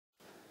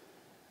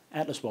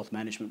Atlas Wealth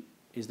Management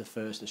is the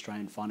first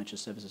Australian financial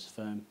services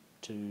firm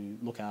to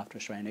look after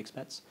Australian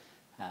expats.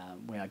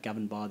 We are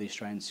governed by the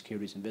Australian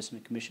Securities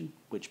Investment Commission,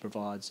 which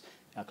provides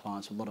our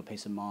clients with a lot of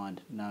peace of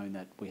mind knowing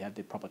that we have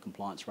the proper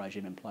compliance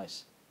regime in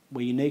place.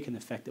 We're unique in the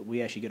fact that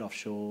we actually get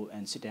offshore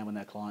and sit down with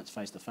our clients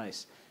face to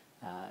face.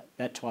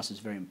 That to us is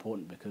very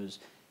important because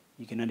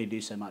you can only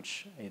do so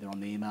much either on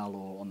the email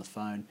or on the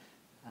phone.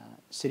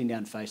 Sitting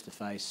down face to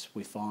face,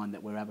 we find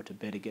that we're able to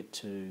better get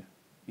to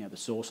the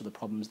source of the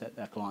problems that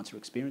our clients are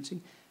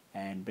experiencing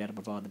and be able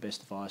to provide the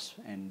best advice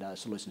and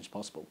solutions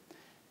possible.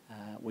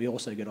 We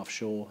also get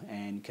offshore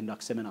and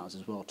conduct seminars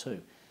as well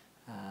too.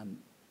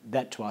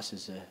 That to us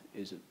is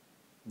a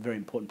very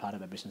important part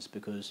of our business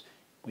because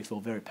we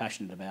feel very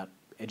passionate about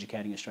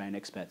educating Australian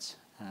expats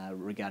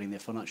regarding their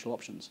financial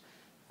options.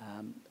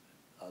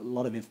 A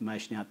lot of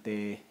information out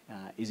there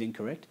is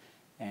incorrect,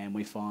 and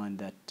we find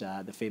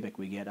that the feedback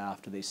we get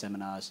after these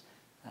seminars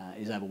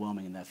is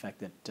overwhelming in the fact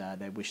that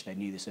they wish they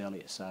knew this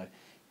earlier. So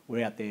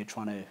we're out there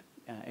trying to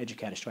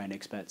educate Australian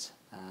expats,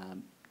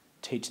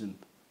 teach them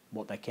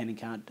what they can and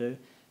can't do,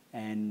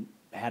 and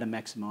how to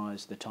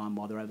maximise the time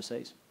while they're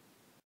overseas.